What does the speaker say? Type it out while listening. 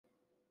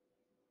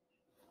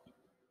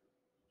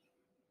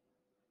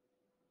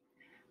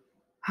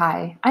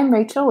Hi, I'm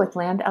Rachel with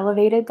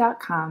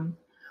landelevated.com.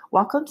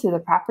 Welcome to the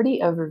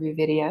property overview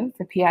video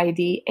for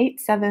PID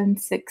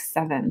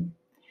 8767.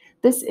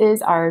 This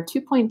is our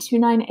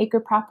 2.29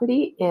 acre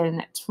property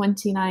in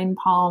Twentynine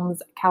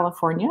Palms,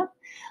 California.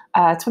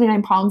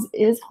 29 Palms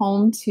is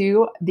home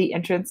to the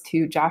entrance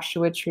to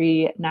Joshua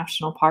Tree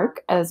National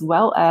Park, as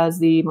well as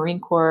the Marine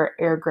Corps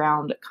Air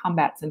Ground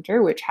Combat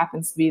Center, which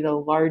happens to be the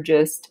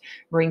largest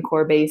Marine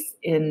Corps base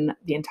in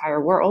the entire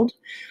world.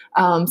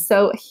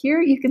 So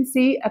here you can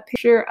see a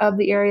picture of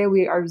the area.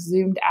 We are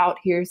zoomed out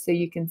here so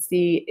you can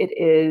see it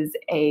is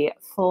a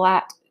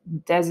flat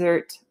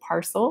desert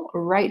parcel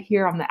right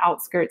here on the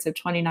outskirts of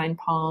 29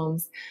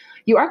 Palms.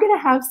 You are going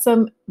to have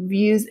some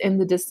views in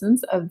the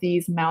distance of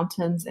these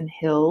mountains and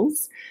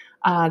hills.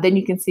 Then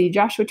you can see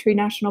Joshua Tree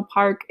National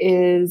Park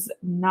is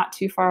not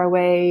too far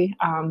away.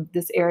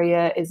 This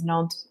area is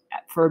known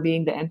for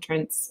being the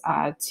entrance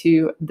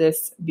to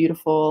this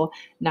beautiful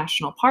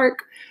national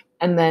park.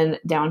 And then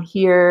down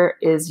here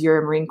is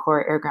your Marine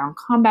Corps Air Ground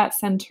Combat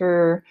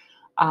Center,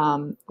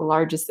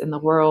 largest in the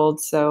world.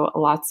 So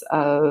lots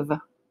of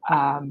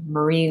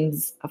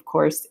Marines, of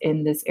course,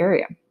 in this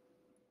area.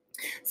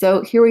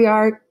 So here we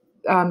are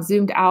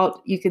zoomed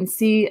out. You can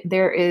see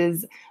there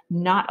is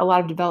not a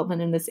lot of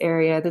development in this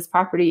area. This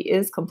property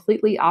is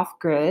completely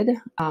off-grid,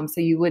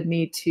 so you would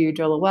need to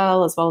drill a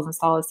well as well as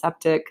install a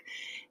septic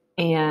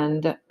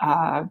and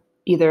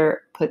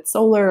either put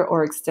solar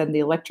or extend the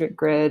electric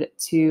grid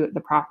to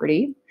the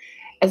property.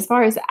 As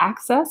far as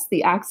access,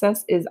 the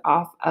access is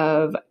off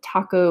of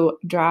Taco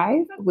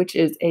Drive, which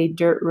is a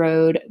dirt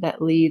road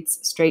that leads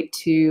straight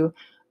to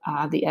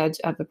the edge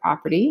of the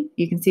property.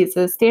 You can see it's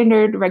a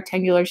standard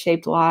rectangular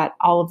shaped lot.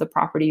 All of the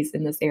properties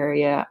in this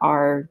area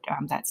are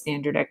that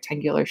standard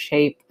rectangular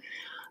shape.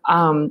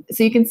 So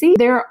you can see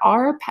there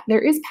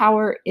is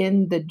power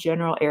in the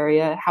general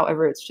area.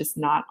 However, it's just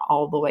not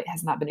all the way,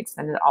 has not been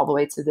extended all the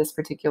way to this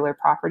particular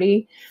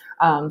property.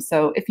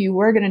 So if you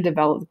were going to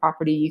develop the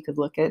property, you could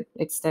look at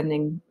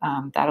extending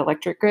that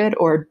electric grid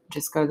or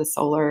just go the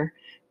solar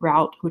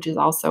route, which is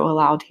also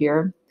allowed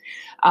here.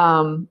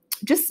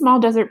 Just small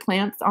desert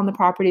plants on the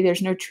property.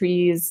 There's no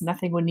trees.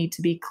 Nothing would need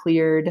to be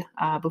cleared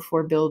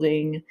before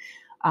building.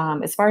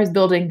 As far as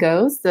building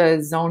goes,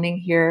 the zoning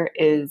here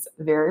is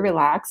very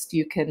relaxed.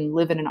 You can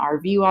live in an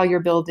RV while you're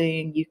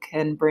building. You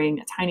can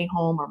bring a tiny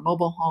home or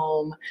mobile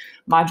home.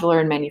 Modular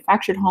and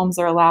manufactured homes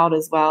are allowed,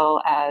 as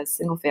well as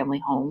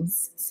single-family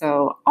homes.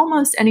 So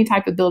almost any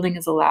type of building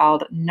is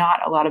allowed. Not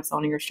a lot of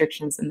zoning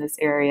restrictions in this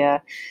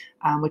area,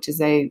 which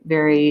is a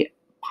very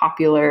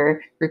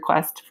popular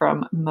request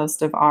from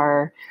most of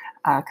our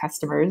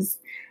customers.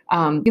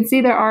 You can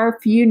see there are a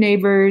few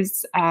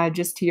neighbors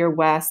just to your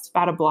west,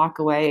 about a block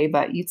away,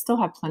 but you'd still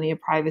have plenty of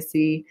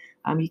privacy.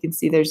 You can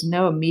see there's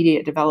no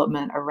immediate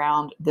development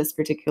around this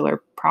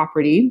particular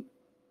property.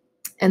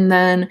 And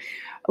then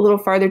a little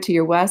farther to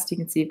your west, you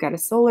can see you've got a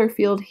solar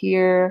field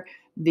here.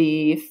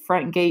 The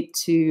front gate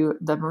to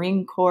the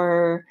Marine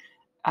Corps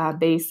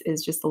base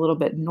is just a little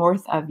bit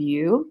north of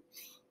you.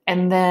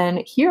 And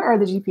then here are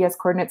the GPS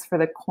coordinates for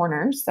the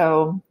corners.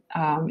 So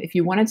if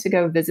you wanted to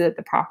go visit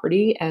the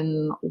property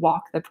and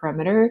walk the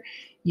perimeter,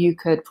 you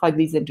could plug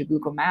these into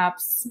Google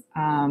Maps,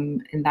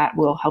 and that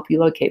will help you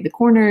locate the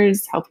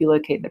corners, help you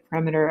locate the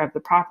perimeter of the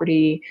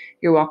property.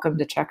 You're welcome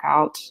to check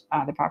out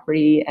the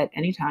property at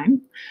any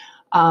time.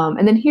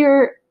 And then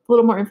here, a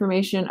little more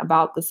information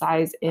about the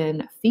size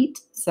in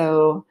feet.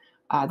 So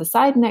the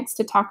side next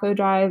to Taco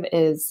Drive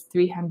is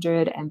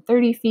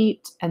 330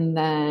 feet, and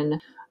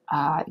then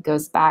it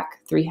goes back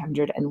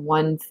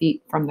 301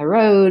 feet from the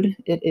road.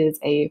 It is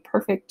a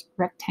perfect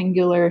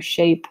rectangular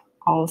shape.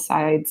 All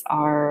sides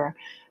are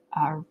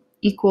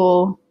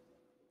equal.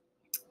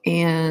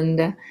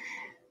 And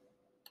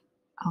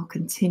I'll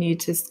continue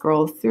to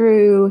scroll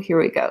through. Here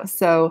we go.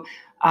 So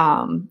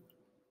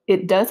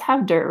it does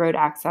have dirt road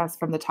access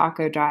from the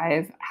Taco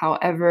Drive.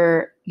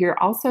 However,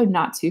 you're also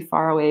not too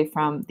far away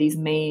from these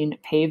main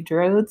paved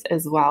roads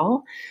as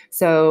well.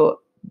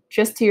 So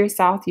just to your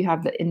south, you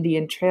have the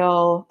Indian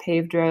Trail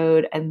paved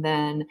road, and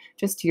then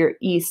just to your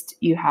east,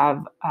 you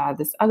have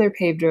this other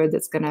paved road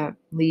that's going to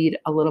lead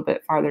a little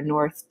bit farther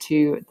north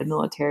to the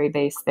military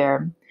base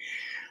there.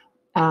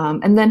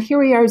 And then here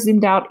we are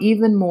zoomed out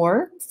even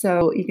more.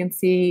 So you can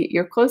see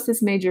your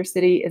closest major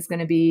city is going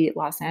to be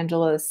Los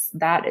Angeles.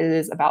 That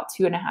is about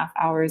 2.5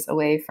 hours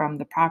away from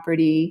the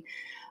property.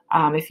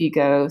 If you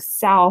go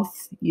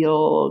south,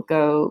 you'll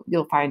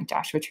find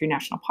Joshua Tree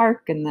National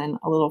Park, and then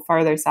a little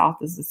farther south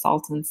is the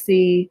Salton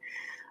Sea.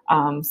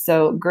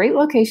 So great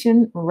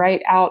location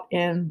right out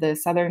in the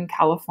Southern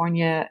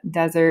California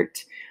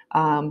desert.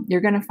 You're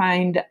going to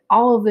find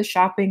all of the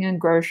shopping and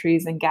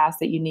groceries and gas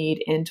that you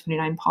need in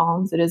 29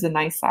 Palms. It is a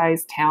nice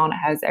sized town. It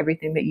has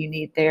everything that you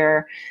need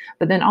there,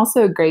 but then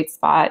also a great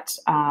spot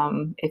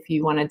if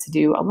you wanted to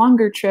do a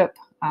longer trip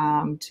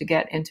to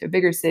get into a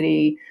bigger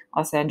city.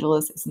 Los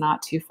Angeles is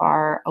not too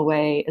far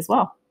away as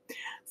well.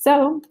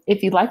 So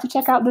if you'd like to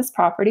check out this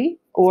property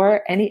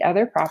or any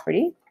other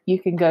property, you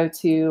can go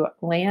to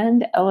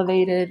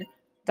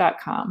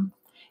landelevated.com.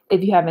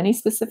 If you have any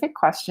specific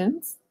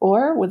questions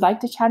or would like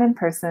to chat in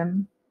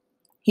person,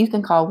 you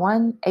can call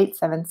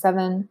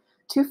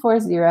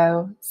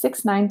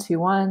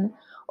 1-877-240-6921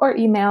 or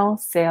email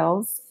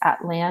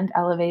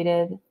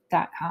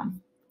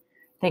sales@landelevated.com.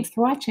 Thanks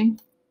for watching.